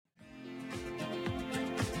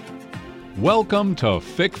Welcome to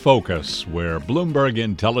FIC Focus, where Bloomberg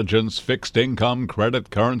Intelligence fixed income, credit,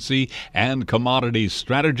 currency, and commodities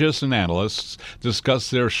strategists and analysts discuss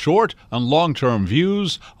their short and long-term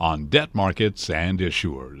views on debt markets and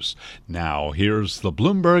issuers. Now, here's the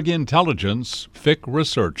Bloomberg Intelligence FIC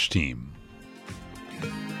research team.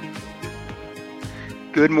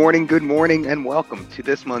 Good morning, and welcome to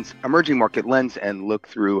this month's Emerging Market Lens and Look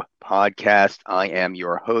Through podcast. I am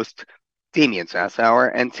your host, Damian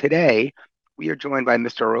Sassower, and today we are joined by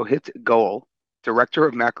Mr. Rohit Goel, Director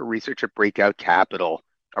of Macro Research at Breakout Capital.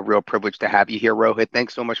 A real privilege to have you here, Rohit.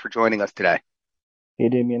 Thanks so much for joining us today. Hey,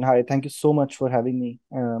 Damian. Hi. Thank you so much for having me.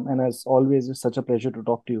 And as always, it's such a pleasure to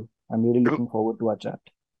talk to you. I'm really looking forward to our chat.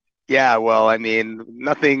 Yeah, well,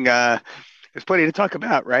 nothing, there's plenty to talk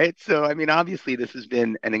about, right? So, obviously, this has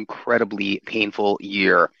been an incredibly painful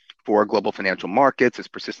year for global financial markets as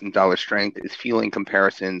persistent dollar strength is fueling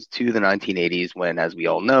comparisons to the 1980s when, as we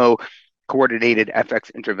all know, coordinated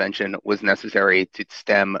FX intervention was necessary to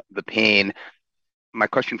stem the pain. My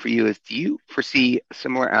question for you is, do you foresee a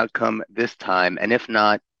similar outcome this time? And if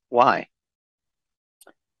not, why?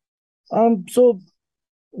 So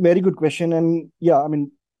very good question. And yeah,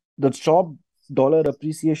 the sharp dollar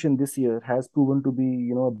appreciation this year has proven to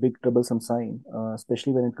be, a big troublesome sign,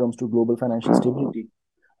 especially when it comes to global financial stability.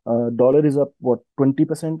 Dollar is up,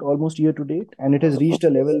 20% almost year to date, and it has reached a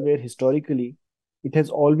level where historically it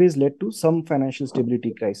has always led to some financial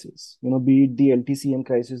stability crisis, be it the LTCM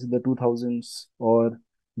crisis in the 2000s or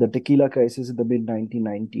the tequila crisis in the mid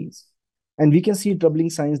 1990s. And we can see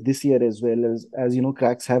troubling signs this year as well as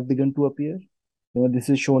cracks have begun to appear. This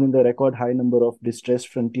is shown in the record high number of distressed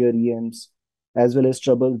frontier EMs, as well as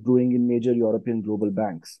trouble brewing in major European global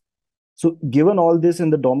banks. So given all this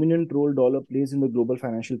and the dominant role dollar plays in the global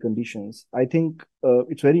financial conditions, I think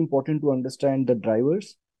it's very important to understand the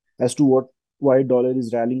drivers as to why dollar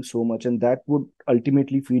is rallying so much, and that would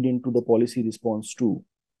ultimately feed into the policy response too.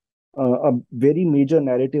 A very major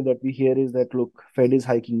narrative that we hear is that, look, Fed is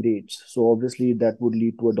hiking rates, so obviously that would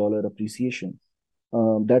lead to a dollar appreciation.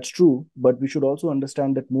 That's true, but we should also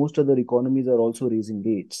understand that most other economies are also raising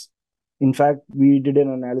rates. In fact, we did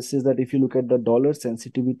an analysis that if you look at the dollar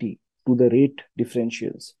sensitivity to the rate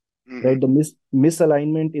differentials, right, the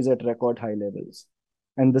misalignment is at record high levels.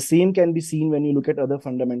 And the same can be seen when you look at other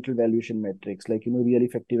fundamental valuation metrics, like, real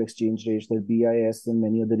effective exchange rates that BIS and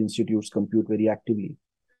many other institutes compute very actively.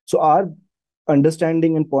 So our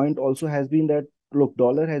understanding and point also has been that, look,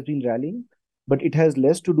 dollar has been rallying, but it has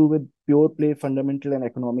less to do with pure play fundamental and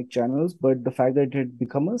economic channels, but the fact that it had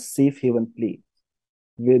become a safe haven play,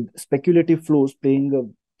 with speculative flows playing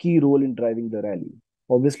a key role in driving the rally.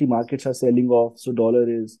 Obviously, markets are selling off, so dollar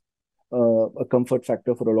is a comfort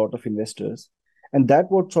factor for a lot of investors. And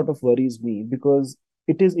that what sort of worries me, because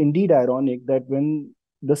it is indeed ironic that when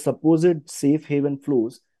the supposed safe haven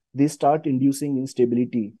flows, they start inducing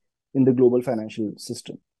instability in the global financial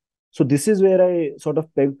system. So this is where I sort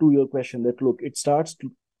of peg to your question that, look, it starts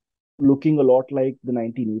looking a lot like the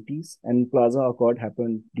 1980s, and Plaza Accord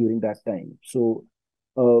happened during that time. So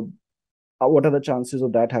what are the chances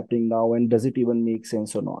of that happening now, and does it even make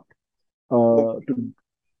sense or not?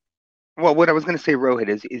 Well, what I was going to say, Rohit,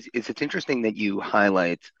 is it's interesting that you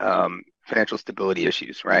highlight financial stability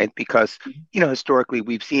issues, right? Because, historically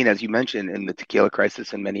we've seen, as you mentioned, in the tequila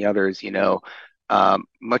crisis and many others,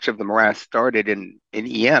 much of the morass started in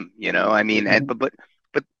EM, but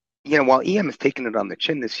while EM has taken it on the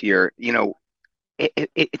chin this year,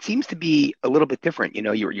 it seems to be a little bit different.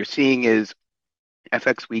 You're seeing is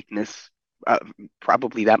FX weakness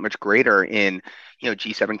probably that much greater in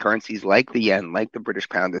G7 currencies like the yen, like the British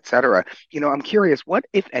pound, etc. I'm curious, what,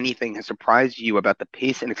 if anything, has surprised you about the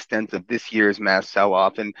pace and extent of this year's mass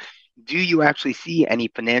sell-off, and do you actually see any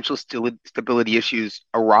financial stability issues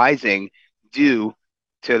arising due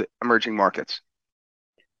to emerging markets?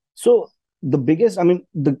 So the biggest, given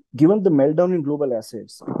the meltdown in global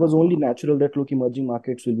assets, it was only natural that, look, emerging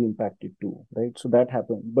markets will be impacted too, right? So that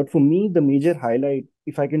happened. But for me, the major highlight,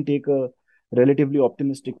 if I can take a relatively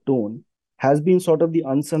optimistic tone, has been sort of the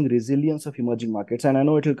unsung resilience of emerging markets. And I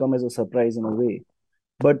know it will come as a surprise in a way.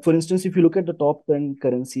 But for instance, if you look at the top 10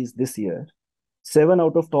 currencies this year, 7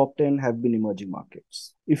 out of top 10 have been emerging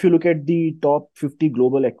markets. If you look at the top 50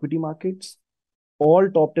 global equity markets, all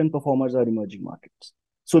top 10 performers are emerging markets.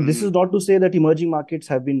 So this is not to say that emerging markets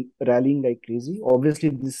have been rallying like crazy. Obviously,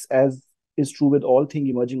 this, as is true with all things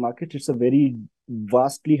emerging markets, it's a very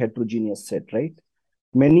vastly heterogeneous set, right?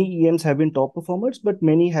 Many EMs have been top performers, but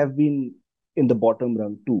many have been in the bottom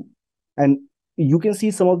rung too. And you can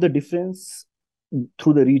see some of the difference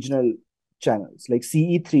through the regional channels. Like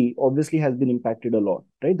CE3 obviously has been impacted a lot,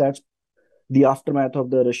 right? That's the aftermath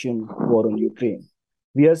of the Russian war on Ukraine.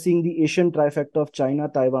 We are seeing the Asian trifecta of China,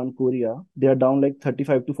 Taiwan, Korea. They are down like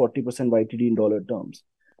 35 to 40% YTD in dollar terms.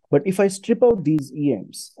 But if I strip out these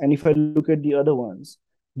EMs and if I look at the other ones,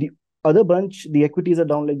 the other bunch, the equities are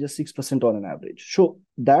down like just 6% on an average. So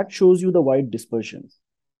that shows you the wide dispersion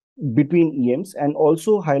between EMs and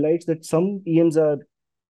also highlights that some EMs are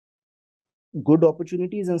good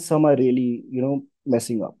opportunities and some are really,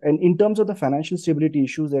 messing up. And in terms of the financial stability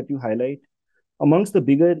issues that you highlight, amongst the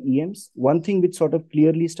bigger EMs, one thing which sort of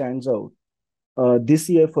clearly stands out this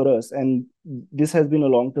year for us, and this has been a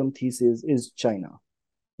long-term thesis, is China,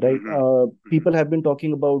 right? People have been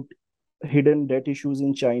talking about hidden debt issues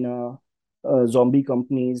in China, zombie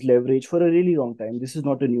companies, leverage for a really long time. This is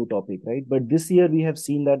not a new topic, right? But this year we have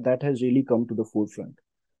seen that that has really come to the forefront.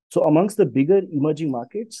 So amongst the bigger emerging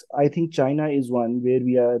markets, I think China is one where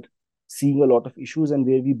we are seeing a lot of issues and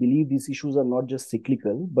where we believe these issues are not just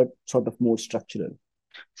cyclical, but sort of more structural.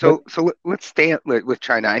 So let's stay with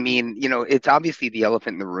China. I mean, it's obviously the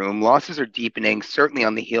elephant in the room. Losses are deepening, certainly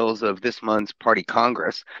on the heels of this month's Party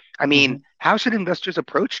Congress. I mean, how should investors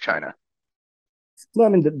approach China? No, I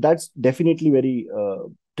mean that's definitely very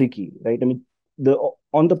tricky, right? I mean,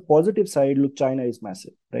 on the positive side, look, China is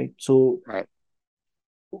massive, right? So Right.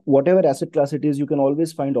 whatever asset class it is, you can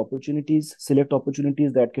always find opportunities, select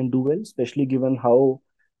opportunities that can do well, especially given how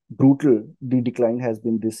brutal the decline has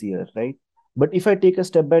been this year, right? But if I take a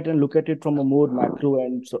step back and look at it from a more macro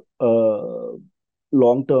and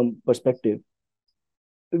long-term perspective,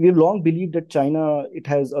 we've long believed that China, it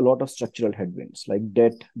has a lot of structural headwinds like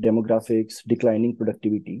debt, demographics, declining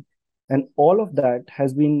productivity. And all of that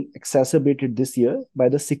has been exacerbated this year by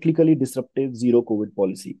the cyclically disruptive zero COVID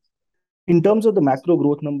policy. In terms of the macro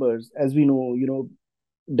growth numbers, as we know,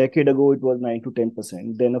 decade ago it was 9 to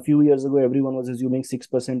 10%. Then a few years ago, everyone was assuming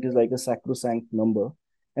 6% is like a sacrosanct number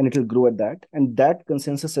and it will grow at that. And that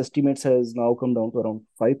consensus estimates has now come down to around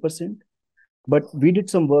 5%. But we did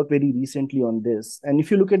some work very recently on this. And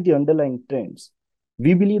if you look at the underlying trends,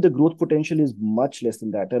 we believe the growth potential is much less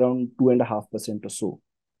than that, around 2.5% or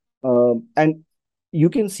so. And you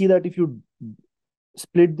can see that if you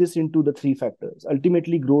split this into the three factors,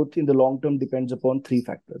 ultimately growth in the long term depends upon three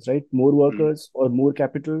factors, right? More workers or more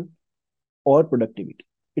capital or productivity.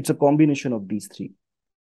 It's a combination of these three.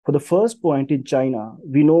 For the first point in China,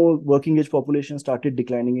 we know working age population started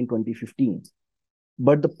declining in 2015.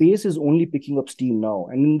 But the pace is only picking up steam now.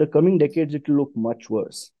 And in the coming decades, it will look much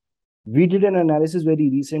worse. We did an analysis very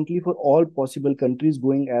recently for all possible countries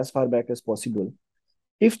going as far back as possible.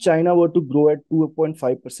 If China were to grow at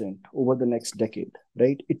 2.5% over the next decade,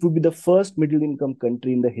 right, it would be the first middle income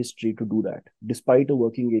country in the history to do that, despite a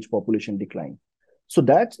working age population decline. So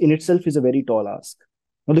that in itself is a very tall ask.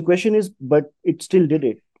 Now the question is, but it still did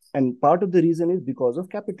it. And part of the reason is because of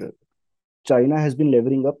capital. China has been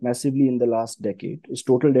levering up massively in the last decade. Its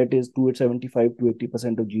total debt is 275 to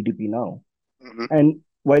 80% of GDP now. And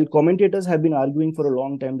while commentators have been arguing for a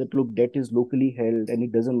long time that, look, debt is locally held and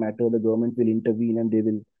it doesn't matter, the government will intervene and they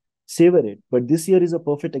will savor it. But this year is a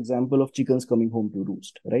perfect example of chickens coming home to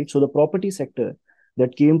roost, right? So the property sector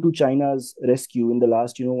that came to China's rescue in the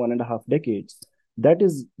last, 1.5 decades, that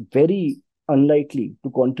is very unlikely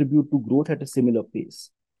to contribute to growth at a similar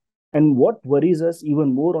pace. And what worries us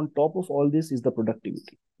even more on top of all this is the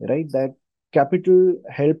productivity, right? That capital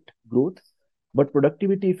helped growth, but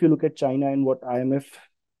productivity, if you look at China and what IMF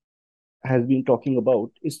has been talking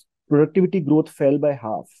about, is productivity growth fell by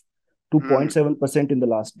half to 0.7% in the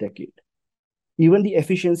last decade. Even the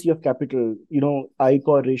efficiency of capital,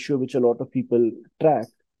 I-COR ratio, which a lot of people track,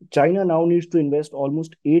 China now needs to invest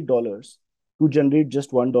almost $8 to generate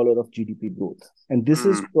just $1 of GDP growth. And this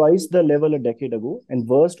is twice the level a decade ago and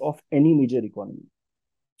worst of any major economy.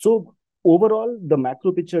 So overall, the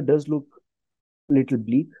macro picture does look a little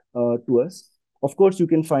bleak to us. Of course, you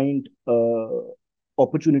can find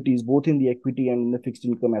opportunities both in the equity and in the fixed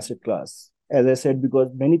income asset class, as I said, because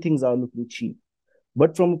many things are looking cheap.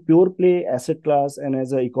 But from a pure play asset class and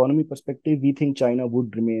as an economy perspective, we think China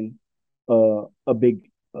would remain a big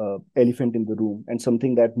elephant in the room and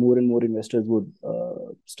something that more and more investors would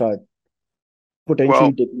start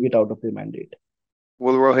potentially taking it out of their mandate.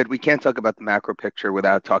 Well, Rohit, we can't talk about the macro picture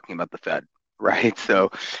without talking about the Fed, right? So,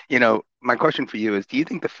 my question for you is, do you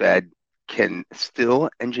think the Fed can still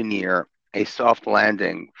engineer a soft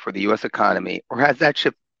landing for the U.S. economy, or has that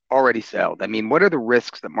ship already sailed? I mean, what are the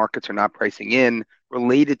risks that markets are not pricing in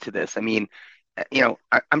related to this? I mean,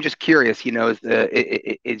 I'm just curious,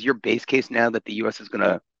 is your base case now that the U.S. is going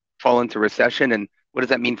to fall into recession, and what does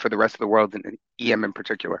that mean for the rest of the world and EM in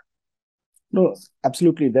particular? No,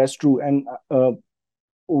 absolutely, that's true. And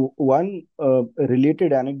one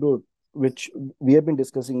related anecdote which we have been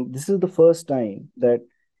discussing, this is the first time that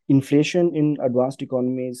inflation in advanced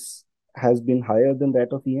economies has been higher than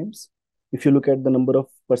that of EMs. If you look at the number of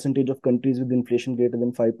percentage of countries with inflation greater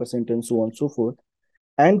than 5% and so on and so forth.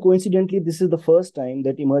 And coincidentally, this is the first time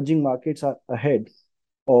that emerging markets are ahead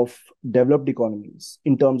of developed economies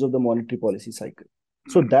in terms of the monetary policy cycle.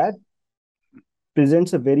 So that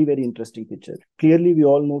presents a very, very interesting picture. Clearly, we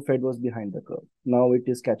all know Fed was behind the curve. Now it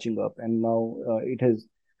is catching up, and now it has.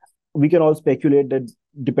 We can all speculate that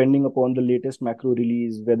depending upon the latest macro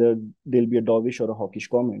release, whether there'll be a dovish or a hawkish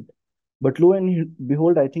comment. But lo and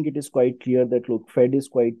behold, I think it is quite clear that look, Fed is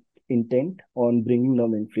quite intent on bringing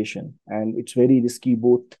down inflation, and it's very risky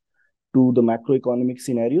both to the macroeconomic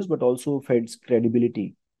scenarios, but also Fed's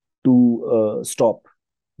credibility to stop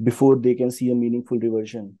before they can see a meaningful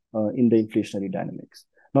reversion in the inflationary dynamics.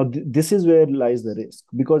 Now, this is where lies the risk,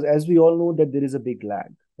 because as we all know that there is a big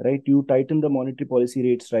lag, right? You tighten the monetary policy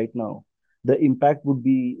rates right now, the impact would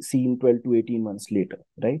be seen 12 to 18 months later,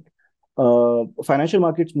 right? Financial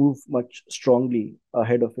markets move much strongly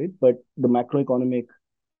ahead of it, but the macroeconomic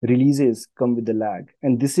releases come with the lag.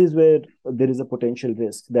 And this is where there is a potential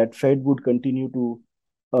risk that Fed would continue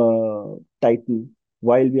to tighten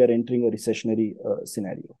while we are entering a recessionary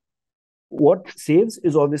scenario. What saves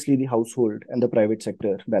is obviously the household and the private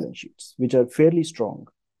sector balance sheets, which are fairly strong.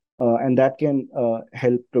 And that can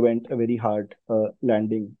help prevent a very hard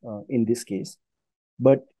landing in this case.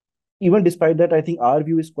 But even despite that, I think our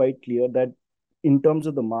view is quite clear that in terms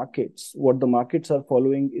of the markets, what the markets are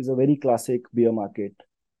following is a very classic bear market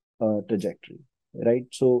trajectory, right?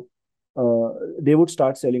 So they would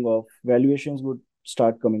start selling off, valuations would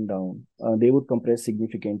start coming down, they would compress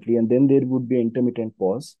significantly, and then there would be intermittent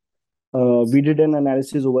pause. We did an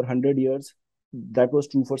analysis over 100 years. That was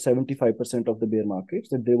true for 75% of the bear markets,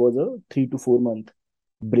 that there was a 3 to 4 month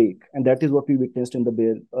break. And that is what we witnessed in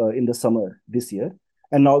the summer this year.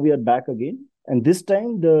 And now we are back again. And this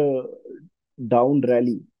time the down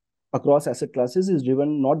rally across asset classes is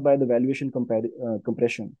driven not by the valuation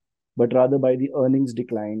compression, but rather by the earnings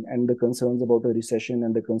decline and the concerns about a recession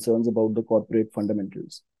and the concerns about the corporate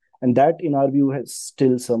fundamentals. And that, in our view, has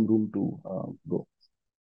still some room to go.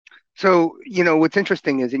 So, what's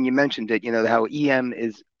interesting is, and you mentioned it, how EM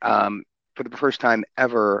is, for the first time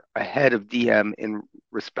ever, ahead of DM in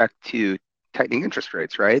respect to tightening interest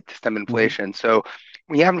rates, right? To stem inflation. So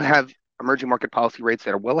we have emerging market policy rates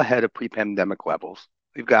that are well ahead of pre-pandemic levels.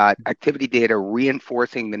 We've got activity data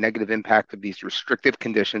reinforcing the negative impact of these restrictive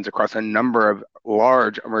conditions across a number of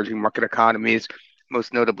large emerging market economies,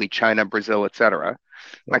 most notably China, Brazil, et cetera.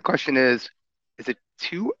 My question is it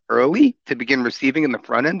too early to begin receiving in the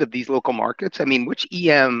front end of these local markets? I mean, which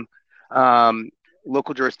EM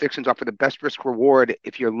local jurisdictions offer the best risk reward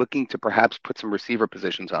if you're looking to perhaps put some receiver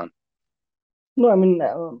positions on? No, I mean,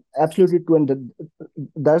 absolutely true. And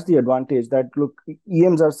that's the advantage that, look,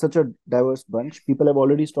 EMs are such a diverse bunch. People have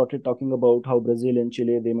already started talking about how Brazil and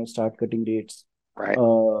Chile, they may start cutting rates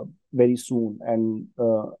very soon, and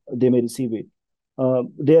they may receive it.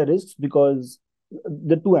 There are risks because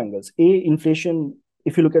the two angles. Inflation,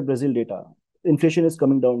 if you look at Brazil data, inflation is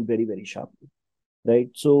coming down very, very sharply, right?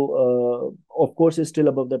 So, of course, it's still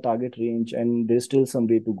above the target range and there's still some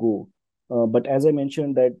way to go. But as I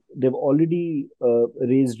mentioned, that they've already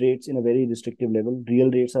raised rates in a very restrictive level. Real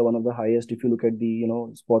rates are one of the highest if you look at the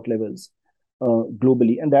spot levels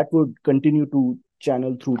globally, and that would continue to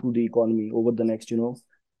channel through to the economy over the next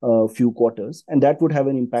few quarters, and that would have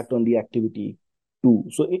an impact on the activity too.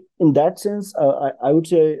 So in that sense, I would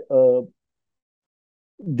say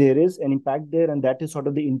there is an impact there, and that is sort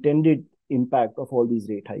of the intended impact of all these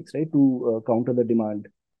rate hikes, right? To counter the demand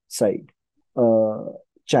side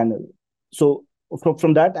channel. So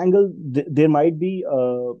from that angle, there might be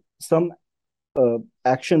some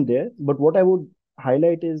action there. But what I would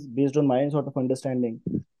highlight is, based on my sort of understanding,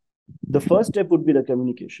 the first step would be the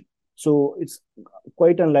communication. So it's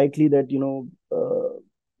quite unlikely that,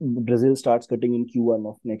 Brazil starts cutting in Q1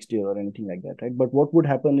 of next year or anything like that, right? But what would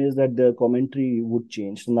happen is that the commentary would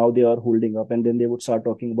change. So now they are holding up, and then they would start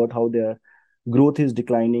talking about how their growth is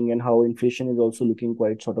declining and how inflation is also looking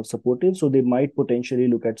quite sort of supportive. So they might potentially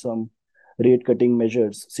look at some rate cutting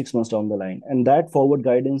measures 6 months down the line. And that forward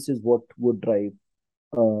guidance is what would drive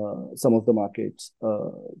some of the markets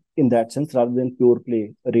in that sense, rather than pure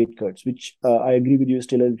play rate cuts, which I agree with you is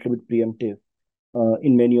still a little bit preemptive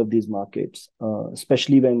in many of these markets,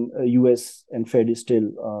 especially when US and Fed is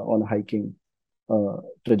still on a hiking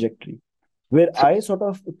trajectory. Where I sort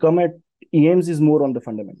of come at EMs is more on the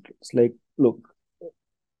fundamentals. Like, look,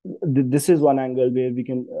 this is one angle where we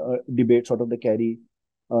can debate sort of the carry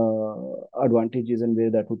advantages and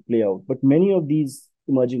where that would play out. But many of these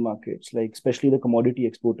emerging markets, like especially the commodity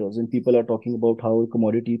exporters, and people are talking about how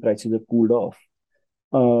commodity prices have cooled off.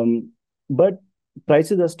 But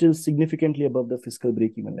prices are still significantly above the fiscal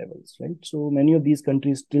break-even levels, right? So many of these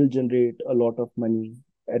countries still generate a lot of money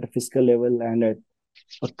at a fiscal level and at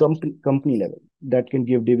a company level that can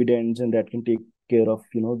give dividends and that can take care of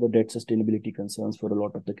the debt sustainability concerns for a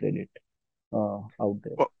lot of the credit out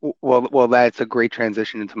there. Well, that's a great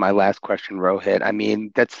transition into my last question, Rohit. I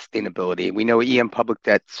mean, that's sustainability. We know EM public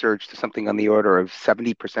debt surged to something on the order of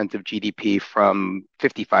 70% of GDP from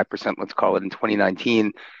 55%, let's call it, in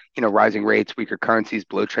 2019. Rising rates, weaker currencies,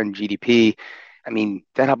 below trend GDP. I mean,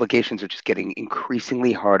 debt obligations are just getting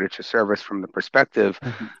increasingly harder to service from the perspective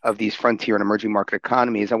of these frontier and emerging market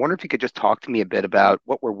economies. I wonder if you could just talk to me a bit about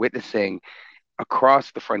what we're witnessing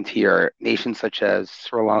across the frontier, nations such as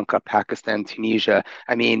Sri Lanka, Pakistan, Tunisia.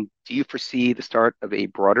 I mean, do you foresee the start of a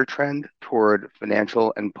broader trend toward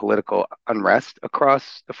financial and political unrest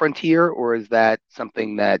across the frontier, or is that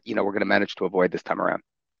something that we're going to manage to avoid this time around?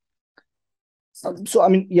 So, I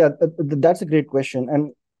mean, yeah, that's a great question.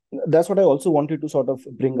 And that's what I also wanted to sort of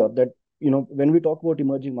bring up, that when we talk about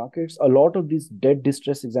emerging markets, a lot of these debt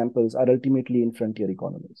distress examples are ultimately in frontier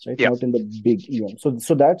economies, right? Yep. Not in the big EM.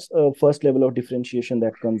 So that's a first level of differentiation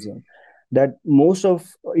that comes in. That most of,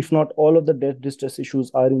 if not all of the debt distress issues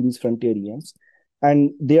are in these frontier EMs,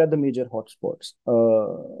 and they are the major hotspots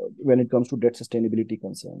when it comes to debt sustainability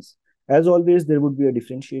concerns. As always, there would be a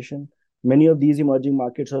differentiation. Many of these emerging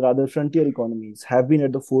markets or other frontier economies have been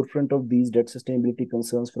at the forefront of these debt sustainability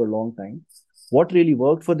concerns for a long time. What really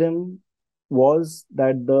worked for them was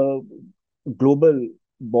that the global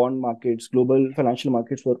bond markets, global financial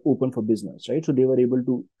markets were open for business, right? So they were able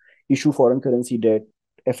to issue foreign currency debt.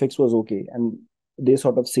 FX was okay, and they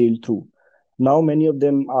sort of sailed through. Now many of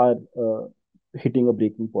them are hitting a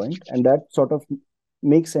breaking point, and that sort of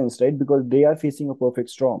makes sense, right? Because they are facing a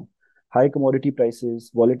perfect storm. High commodity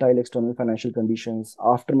prices, volatile external financial conditions,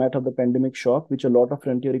 aftermath of the pandemic shock, which a lot of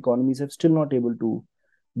frontier economies have still not able to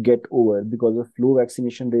get over because of low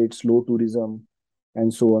vaccination rates, low tourism,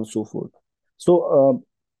 and so on and so forth. So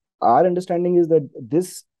our understanding is that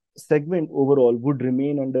this segment overall would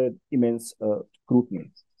remain under immense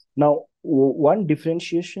scrutiny. Now, one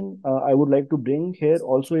differentiation I would like to bring here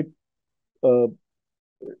also, it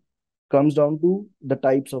comes down to the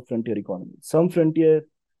types of frontier economies. Some frontier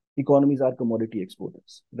economies are commodity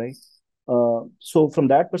exporters, right? So from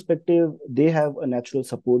that perspective, they have a natural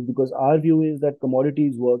support, because our view is that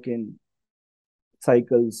commodities work in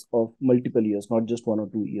cycles of multiple years, not just 1 or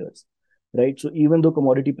 2 years, right? So even though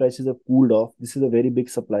commodity prices have cooled off, this is a very big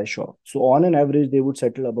supply shock. So on an average, they would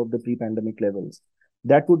settle above the pre-pandemic levels.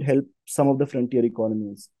 That would help some of the frontier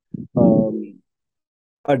economies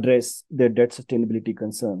address their debt sustainability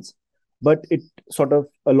concerns. But it sort of,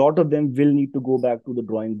 a lot of them will need to go back to the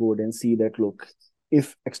drawing board and see that, look,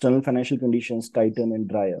 if external financial conditions tighten and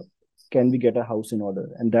dry up, can we get a house in order?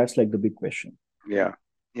 And that's like the big question. Yeah.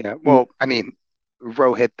 Well, I mean,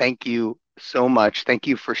 Rohit, thank you so much. Thank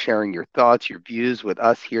you for sharing your thoughts, your views with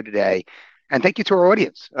us here today. And thank you to our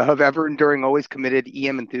audience of ever enduring, always committed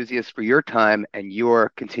EM enthusiasts for your time and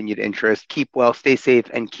your continued interest. Keep well, stay safe,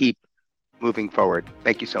 and keep moving forward.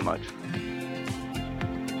 Thank you so much.